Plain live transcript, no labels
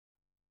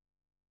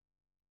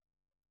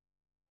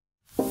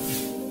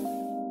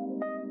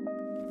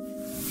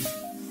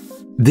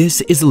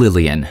This is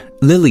Lillian.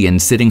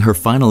 Lillian's sitting her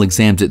final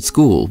exams at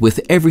school with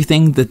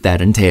everything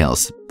that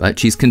entails, but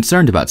she's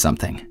concerned about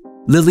something.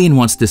 Lillian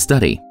wants to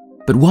study,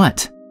 but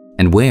what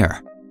and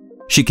where?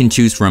 She can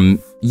choose from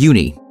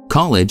uni,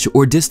 college,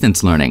 or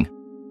distance learning.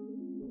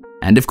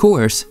 And of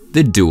course,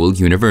 the dual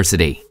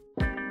university.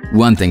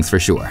 One thing's for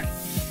sure.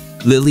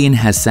 Lillian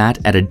has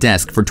sat at a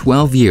desk for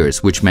 12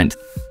 years, which meant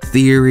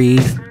theory,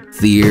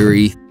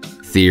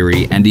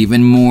 and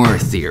even more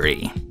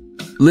theory.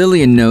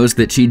 Lillian knows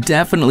that she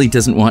definitely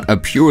doesn't want a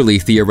purely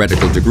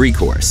theoretical degree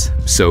course,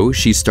 so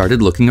she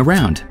started looking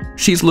around.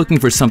 She's looking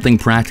for something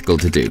practical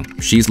to do.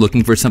 She's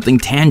looking for something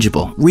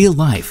tangible, real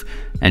life,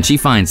 and she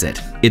finds it.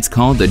 It's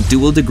called the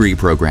Dual Degree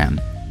Program.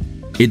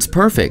 It's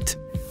perfect.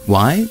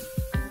 Why?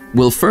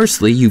 Well,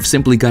 firstly, you've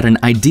simply got an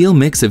ideal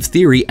mix of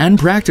theory and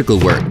practical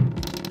work.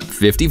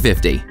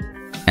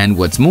 50-50. And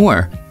what's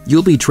more,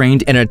 you'll be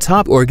trained in a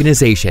top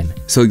organization,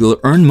 so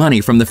you'll earn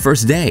money from the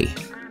first day,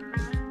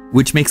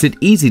 which makes it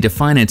easy to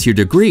finance your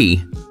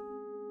degree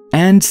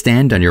and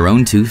stand on your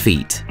own 2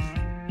 feet.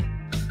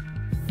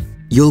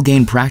 You'll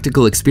gain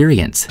practical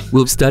experience,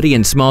 will study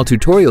in small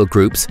tutorial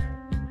groups,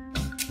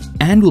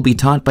 and will be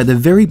taught by the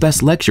very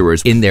best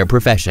lecturers in their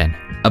profession.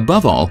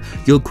 Above all,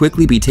 you'll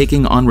quickly be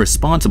taking on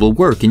responsible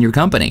work in your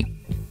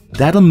company.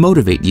 That'll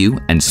motivate you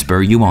and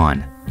spur you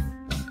on.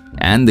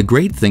 And the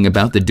great thing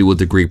about the dual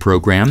degree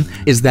program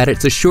is that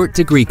it's a short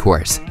degree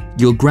course.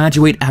 You'll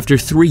graduate after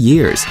 3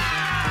 years.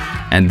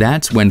 And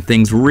that's when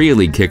things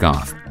really kick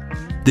off.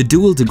 The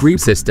dual degree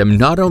system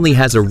not only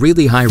has a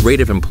really high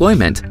rate of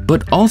employment,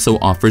 but also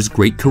offers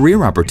great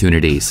career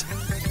opportunities.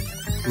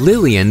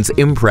 Lillian's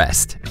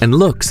impressed and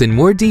looks in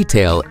more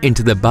detail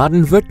into the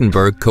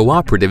Baden-Württemberg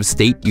Cooperative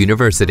State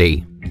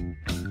University.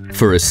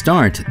 For a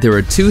start, there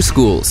are 2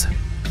 schools,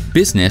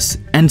 business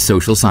and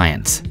social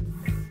science.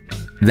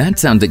 That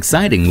sounds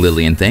exciting,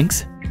 Lillian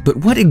thinks. But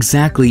what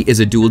exactly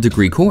is a dual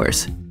degree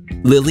course?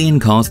 Lillian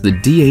calls the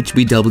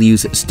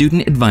DHBW's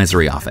Student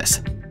Advisory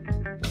Office.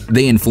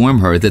 They inform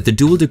her that the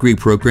dual degree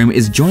program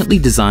is jointly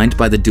designed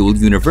by the dual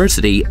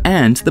university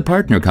and the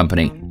partner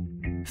company.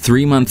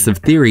 3 months of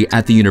theory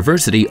at the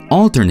university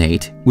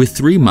alternate with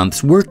 3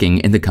 months working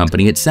in the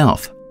company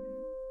itself.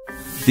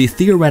 The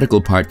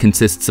theoretical part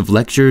consists of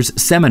lectures,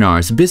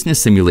 seminars,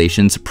 business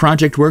simulations,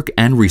 project work,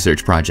 and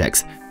research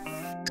projects.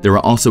 There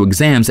are also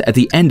exams at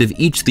the end of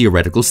each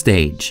theoretical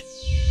stage.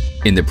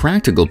 In the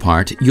practical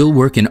part, you'll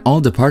work in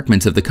all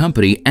departments of the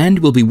company and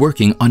will be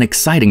working on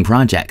exciting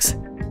projects.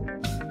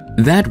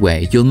 That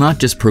way, you'll not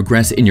just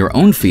progress in your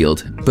own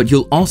field, but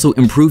you'll also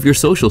improve your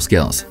social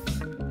skills.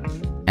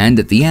 And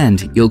at the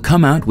end, you'll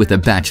come out with a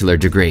bachelor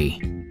degree.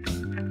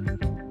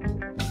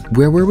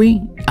 Where were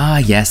we? Ah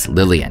yes,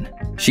 Lillian.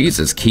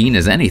 She's as keen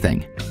as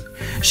anything.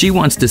 She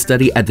wants to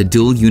study at the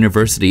Dual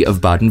University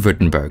of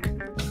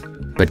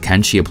Baden-Württemberg. But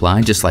can she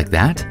apply just like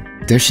that?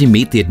 Does she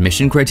meet the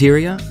admission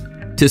criteria?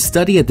 To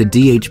study at the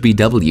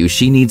DHBW,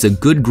 she needs a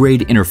good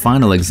grade in her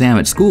final exam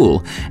at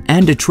school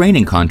and a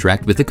training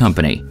contract with the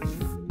company.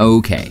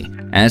 Okay,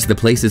 as the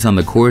places on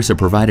the course are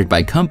provided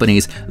by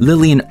companies,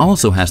 Lillian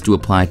also has to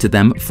apply to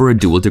them for a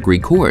dual degree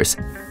course.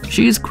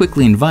 She is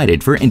quickly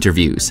invited for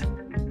interviews.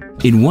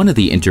 In one of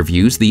the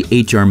interviews, the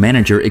HR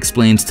manager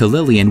explains to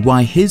Lillian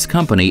why his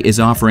company is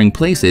offering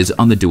places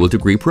on the dual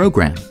degree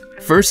program.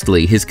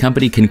 Firstly, his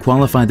company can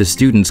qualify the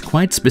students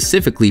quite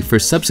specifically for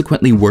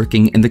subsequently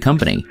working in the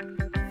company.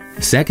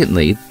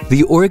 Secondly,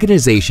 the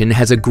organization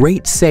has a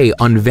great say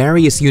on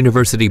various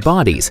university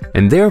bodies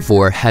and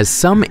therefore has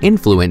some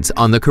influence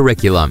on the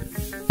curriculum.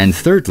 And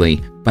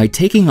thirdly, by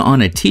taking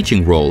on a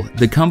teaching role,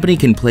 the company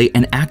can play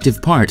an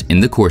active part in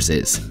the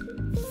courses.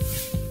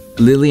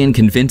 Lillian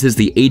convinces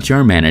the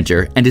HR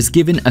manager and is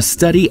given a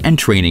study and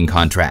training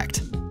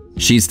contract.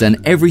 She's done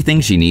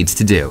everything she needs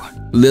to do.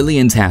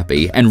 Lillian's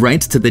happy and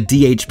writes to the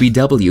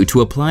DHBW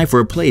to apply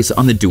for a place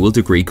on the dual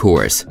degree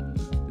course.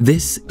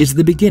 This is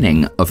the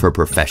beginning of her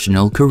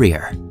professional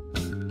career.